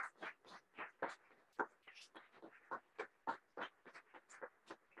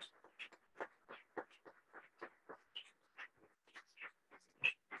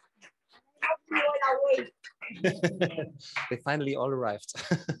 They finally all arrived.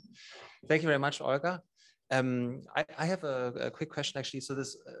 Thank you very much, Olga. I have a quick question actually. So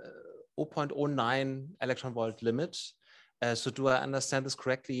this 0.09 electron volt limit. So do I understand this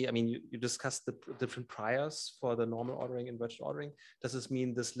correctly? I mean, you discussed the different priors for the normal ordering and virtual ordering. Does this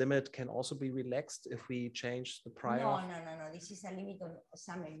mean this limit can also be relaxed if we change the prior? No. This is a limit on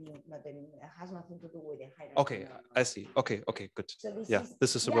some mu, not a, it has nothing to do with the hierarchy. Okay, I see. Okay, good. So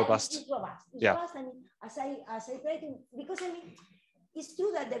this is a robust. It's robust. It's robust. I mean, as I try to, because I mean, it's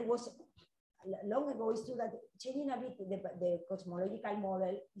true that there was long ago. It's true that changing a bit the cosmological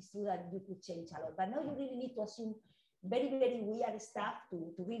model. It's true that you could change a lot, but now you really need to assume very weird stuff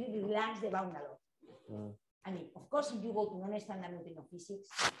to really relax the bound a lot. I mean, of course, if you go to non-standard neutrino physics,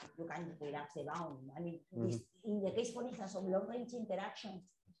 you can relax the bound. I mean, in the case, for instance, of long-range interactions,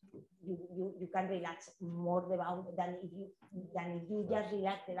 you can relax more the bound than if you just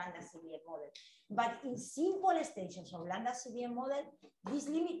relax the lambda CDM model. But in simple extensions of lambda CDM model, this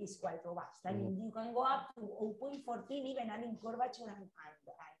limit is quite robust. I mean, you can go up to 0.14, even adding curvature,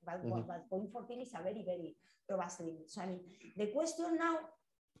 but 0.14 is a very robust limit. So I mean, the question now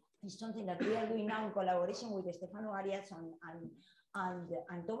is something that we are doing now in collaboration with Stefano Arias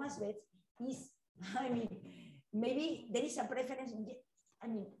and Thomas Betts. Is, I mean, maybe there is a preference. I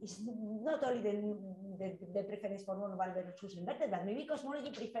mean, it's not only the preference for non-valve versus inverted, but maybe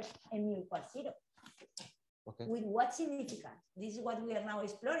cosmology prefers mu equals 0. Okay. With what significance? This is what we are now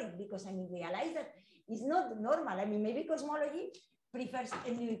exploring, because I mean, realize that it's not normal. I mean, maybe cosmology prefers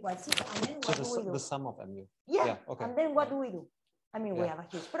mu equals 0. And then what do we do? The sum of mu. Yeah. Okay. And then what do we do? I mean, we have a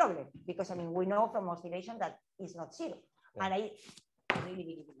huge problem, because I mean, we know from oscillation that it's not 0. Yeah. And I really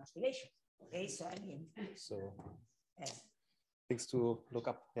believe in oscillation. Okay, so I mean, things to look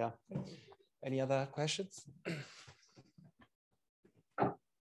up. Yeah. Any other questions?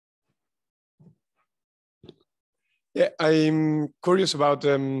 Yeah, I'm curious about.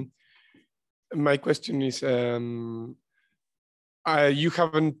 My question is, you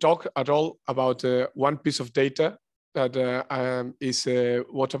haven't talked at all about one piece of data that is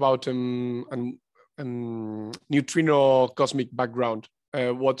what about neutrino cosmic background?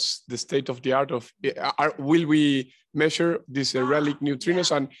 What's the state of the art of? Will we measure these relic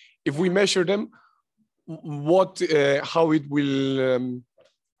neutrinos, and if we measure them, what how it will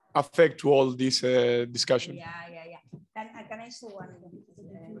affect to all this discussion? Yeah. Can I show one?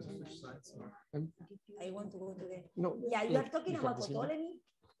 I want to go to the. No. Yeah, you are talking about Ptolemy.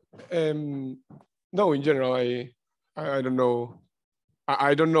 No, in general, I don't know.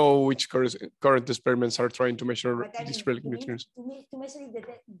 I don't know which current experiments are trying to measure these relic neutrinos. To measure it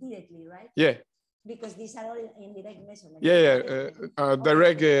directly, right? Yeah. Because these are all indirect measurements. Yeah,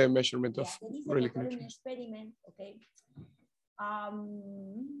 direct measurement of relic neutrinos. Experiment, okay. Let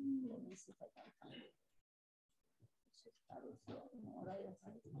me see if I can find it.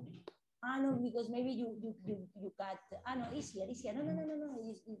 No, because maybe you got. No, it's here. No.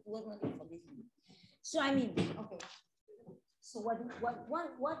 It was not for this. So I mean, okay. So what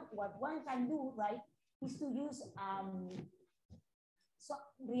one can do, right, is to use so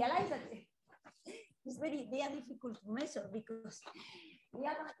realize that it's very difficult to measure because we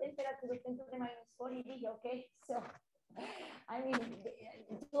have a temperature of 10 to the minus 40 degree, okay? So I mean,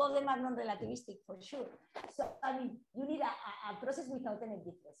 two of them are non-relativistic for sure. So I mean, you need a process without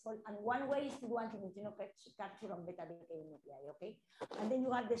energy threshold, and one way is to do anti-neutrino capture on beta decay nuclei, okay? And then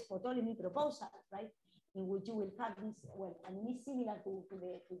you have the Ptolemy proposal, right? In which you will have this, well, I mean, it's similar to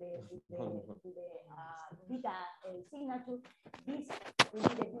the beta signature. This will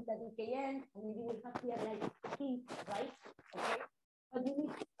be the beta DKN, and you will have here like pink, right? Okay, but you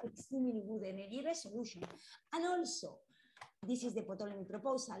need extremely good energy resolution, and also this is the Ptolemy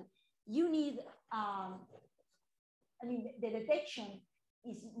proposal. You need, I mean, the detection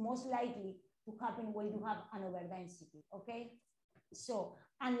is most likely to happen when you have an overdensity, okay? So,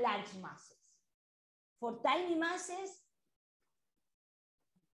 and large masses. For tiny masses,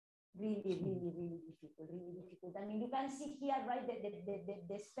 really difficult. I mean, you can see here, right,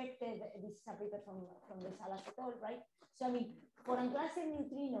 the expected, this is a paper from the Salas et al., right? So, I mean, for unclustered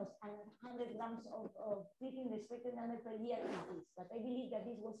neutrinos and 100 grams of treating the expected number per year is this, but I believe that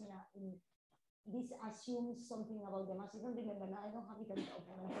this was this assumes something about the mass. I don't remember now, I don't have it on top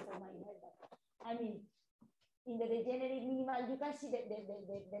of my head, but I mean, in the degenerate minimal, you can see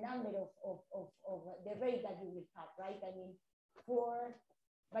the number of the rate that you will have, right? I mean,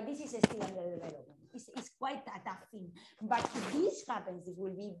 but this is still under development. It's quite a tough thing. But if this happens, it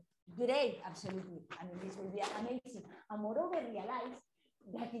will be great, absolutely. I mean, this will be amazing. And moreover, realize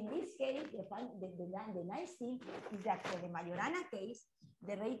that in this case, the nice thing is that for the Majorana case,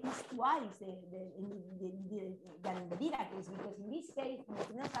 the rate is twice than in the Dirac case, because in this case,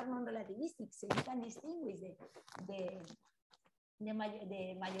 neutrinos are non-relativistic, so you can distinguish the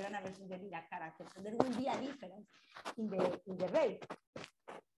Majorana versus the Dirac character. So there will be a difference in the rate.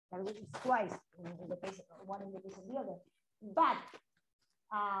 That is twice in the case of one in the case of the other. But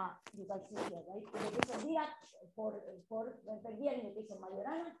you can see here, right? In the case of Dirac, 4 per year. In the case of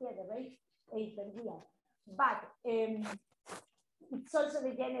Majorana, here the rate 8 per year. But it's also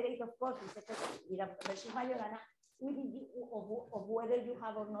the generate, of course, it's a question Dirac versus Majorana of whether you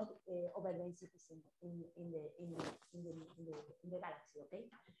have or not overdensities in the galaxy, okay?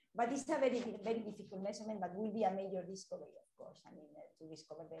 But it's a very difficult measurement, but will be a major discovery, of course. I mean, to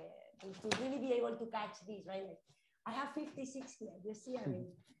discover to really be able to catch this, right? Like, I have 56 here, you see, I mean,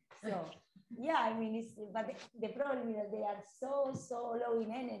 so yeah, I mean, but the problem is that they are so low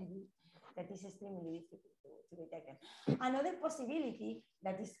in energy that is extremely difficult to detect them. Another possibility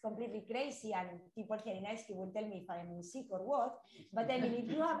that is completely crazy, and people here in ISK will tell me if I'm sick or what, but I mean, if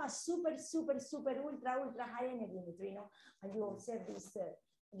you have a super ultra high energy neutrino, and you observe this,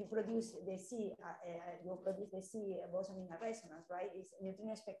 you produce the C boson in a resonance, right? It's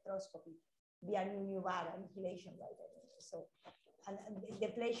neutrino spectroscopy via new bar annihilation, right? So, and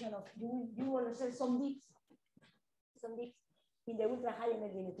depletion of, you will observe some dips in the ultra high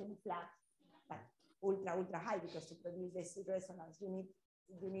energy neutrino flux, but ultra high, because to produce this resonance, you need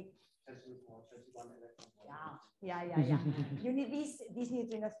yeah. You need these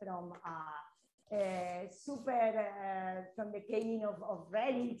neutrinos from from the K of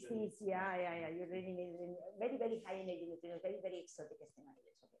relics. Yeah. You really need very high energy neutrinos, very exotic estimates.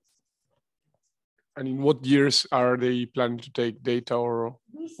 And in what years are they planning to take data, or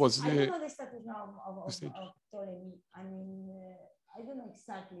what's the? I don't know the status now of Ptolemy. I mean, I don't know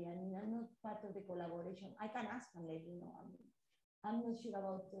exactly. I mean, I'm not part of the collaboration. I can ask and let you know. I mean, I'm not sure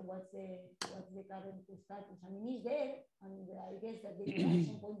about what's the current status. I mean, it's there, and I guess that at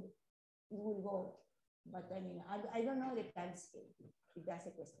some point it will go. But I mean, I don't know the time scale, if that's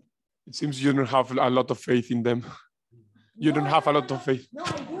a question. It seems you don't have a lot of faith in them. You don't have a lot of faith. No,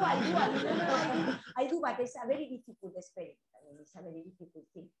 I do, but it's a very difficult experiment. I mean, it's a very difficult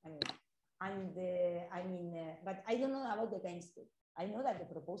thing. But I don't know about the time scale. I know that the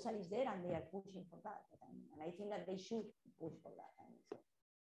proposal is there and they are pushing for that. And I think that they should push for that. So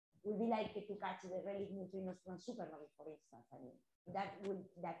it would be like to catch the relic neutrinos from supernovae, for instance. I mean,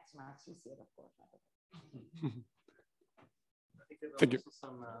 that's much easier, of course. I think there was also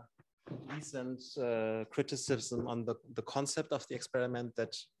some recent criticism on the concept of the experiment,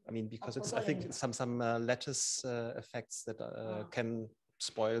 that, I mean, because it's, I think, some lattice effects that can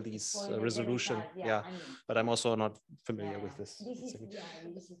spoil these resolution. Yeah, I mean, but I'm also not familiar with this.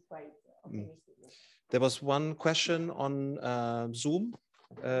 This is quite optimistic. There was one question on Zoom.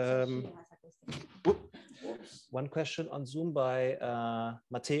 One question on Zoom by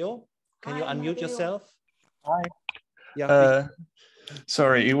Matteo. Can you unmute yourself? Hi. Yeah.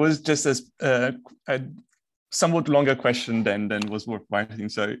 Sorry, it was just a somewhat longer question than was worth writing.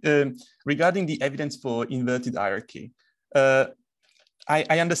 So regarding the evidence for inverted hierarchy,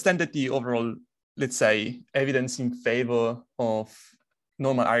 I understand that the overall, let's say, evidence in favor of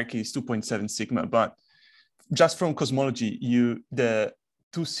normal hierarchy is 2.7 sigma, but just from cosmology, the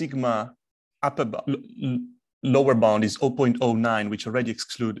 2 sigma lower bound is 0.09, which already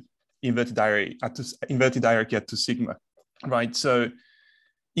exclude inverted hierarchy at 2 sigma, right? So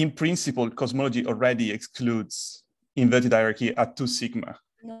in principle, cosmology already excludes inverted hierarchy at 2 sigma.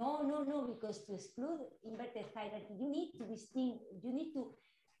 No, because to exclude inverted hierarchy, you need to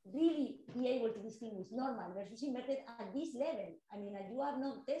really be able to distinguish normal versus inverted at this level. I mean, you have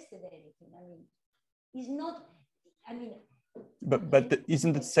not tested anything. I mean, it's not, I mean. But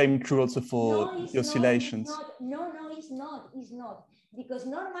isn't the same true also for the oscillations? No, it's not. Because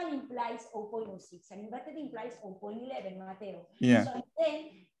normal implies 0.06 and inverted implies 0.11, Matteo. Yeah. So then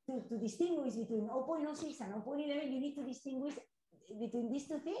to distinguish between 0.06 and 0.11, you need to distinguish between these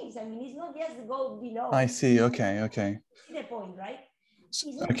two things. I mean, it's not just go below. I see. Okay. See the point, right?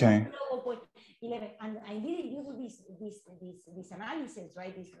 Okay. Below 0.11, and I didn't use this analysis,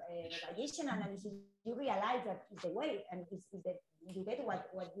 right? This variation analysis. You realize that is the way, and is that you get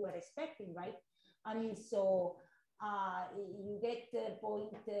what you are expecting, right? I mean, so you get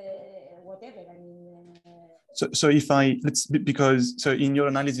point whatever. I mean. So if so in your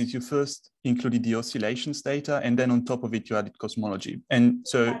analysis you first included the oscillations data, and then on top of it you added cosmology, and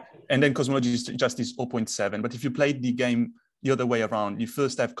then cosmology is just this 0.7. But if you played the game the other way around, you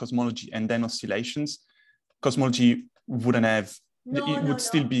first have cosmology and then oscillations, cosmology wouldn't have. It would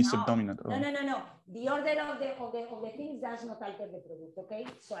still be subdominant. No. The order of the things does not alter the product. Okay.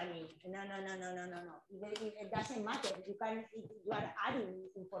 So I mean, no. It doesn't matter. You are adding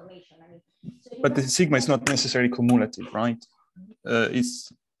information. I mean, so but the sigma is not necessarily cumulative, right?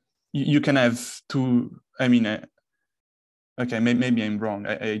 You can have two. I mean, okay, maybe I'm wrong.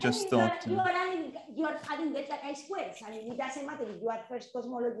 I just thought you are adding delta chi-squares. I mean, it doesn't matter if you add first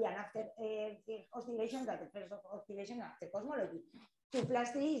cosmology and after oscillation, that the first oscillation after cosmology. 2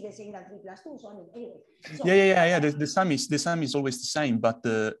 plus 3 is the same as 3 plus 2. So I mean, anyway. So, yeah. The sum is always the same, but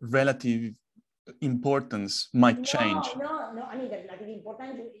the relative importance might change. No. I mean, the relative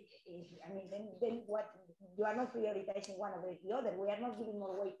importance. I mean, then what? You are not prioritizing one over the other. We are not giving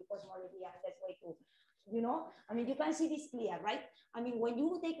more weight to cosmology and less weight to, I mean, you can see this clear, right? I mean, when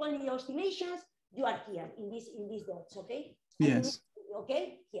you take only the oscillations, you are here in these dots, okay? Yes.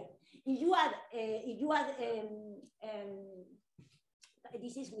 Okay, here. If you add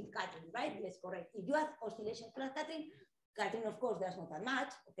this is with Catherine, right? Yes, correct. If you add oscillation plus Catherine, of course, there's not that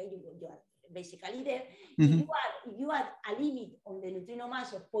much. Okay, you are basically there. Mm-hmm. If you add a limit on the neutrino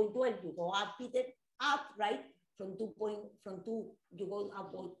mass of 0.12, you go up, Peter, up, right? From 2, you go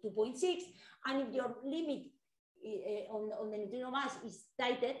up to 2.6, and if your limit on the neutrino mass is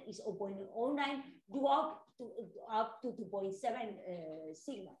tighter, is 0.09, you go up to 2.7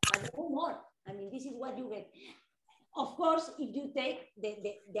 sigma, but no more. I mean, this is what you get. Of course, if you take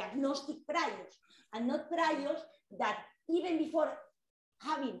the agnostic priors, and not priors that even before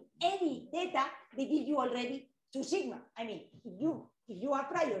having any data, they give you already 2 sigma. I mean, if you have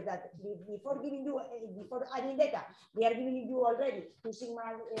priors that before adding data, they are giving you already 2 sigma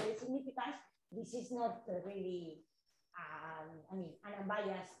significance, this is not really, I mean, an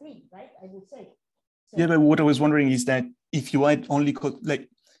unbiased thing, right? I would say. So, yeah, but what I was wondering is that if you add only,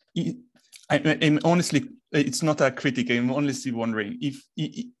 I'm honestly, it's not a critic. I'm honestly wondering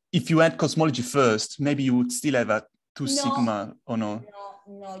if you add cosmology first, maybe you would still have a 2 sigma or no?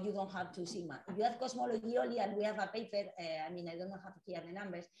 No, you don't have 2 sigma. If you add cosmology only, and we have a paper, I mean, I don't know how to hear the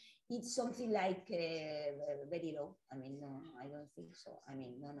numbers, it's something like very low. I mean, no, I don't think so. I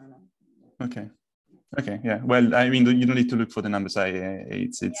mean, no. Okay, yeah. Well, I mean, you don't need to look for the numbers.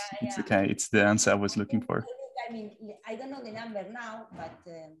 It's okay. It's the answer I was looking for. I mean, I don't know the number now, but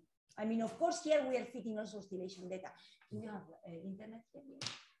I mean, of course, here we are fitting also oscillation data. Do you have internet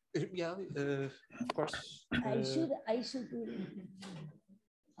here? Yeah, of course. I should.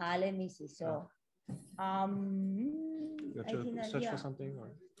 Let me see. So, you have to search for something,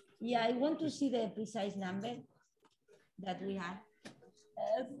 or? Yeah, I want to see the precise number that we have.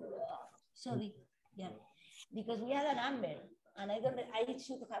 Sorry, yeah, because we had a number, and I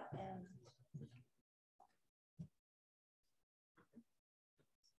should have.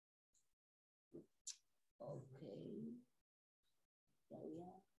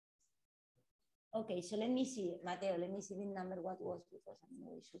 Okay, so let me see, Matteo, let me see the number what was, because I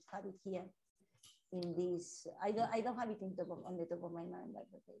know we should have it here in this. I don't have it on the top of my mind, but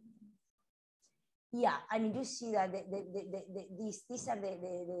okay. Yeah, I mean, you see that these are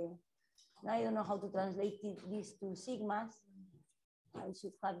the Now I don't know how to translate this to sigmas. I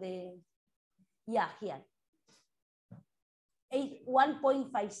should have the, yeah, here.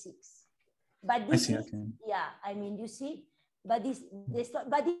 1.56. But this is, okay. Yeah, I mean, you see, but this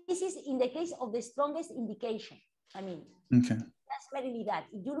is in the case of the strongest indication. I mean, okay. That's merely that.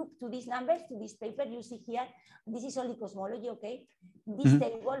 If you look to these numbers, to this paper, you see here, this is only cosmology, okay? This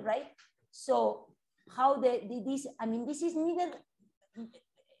table, right? So how this, I mean, this is neither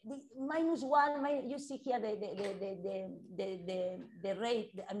 -1, you see here the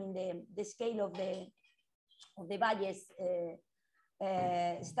rate, I mean, the scale of the Bayes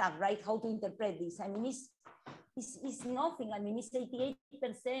stuff, right? How to interpret this. I mean, it's nothing. I mean, it's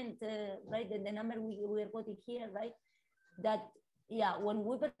 88%, right? The number we are quoting here, right? That, yeah, when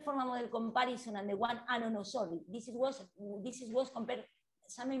we perform a model comparison and the one, no, sorry, this was compared,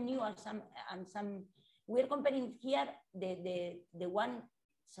 some new and some, we're comparing here the one,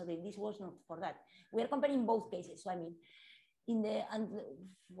 sorry, this was not for that. We're comparing both cases. So I mean,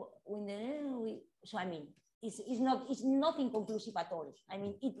 so I mean, it's not inconclusive at all. I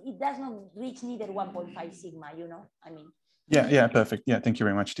mean, it does not reach neither 1.5 sigma, you know, I mean. Yeah, perfect. Yeah, thank you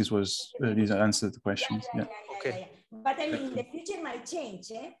very much. These answered the questions. Yeah. Okay. But I mean, in the future might change.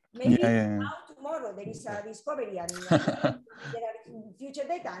 Maybe now tomorrow there is a discovery and there are future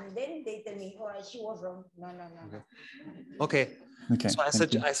data, and then they tell me, oh, she was wrong. No. Okay. So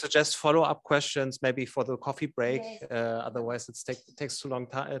I suggest follow-up questions maybe for the coffee break. Yes. Otherwise, it takes too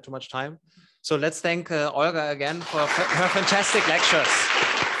much time. So let's thank Olga again for her fantastic lectures.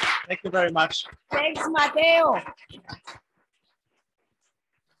 Thank you very much. Thanks, Mateo.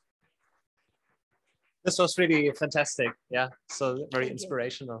 This was really fantastic. Yeah, so very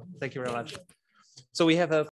inspirational. Thank you very much. So we have a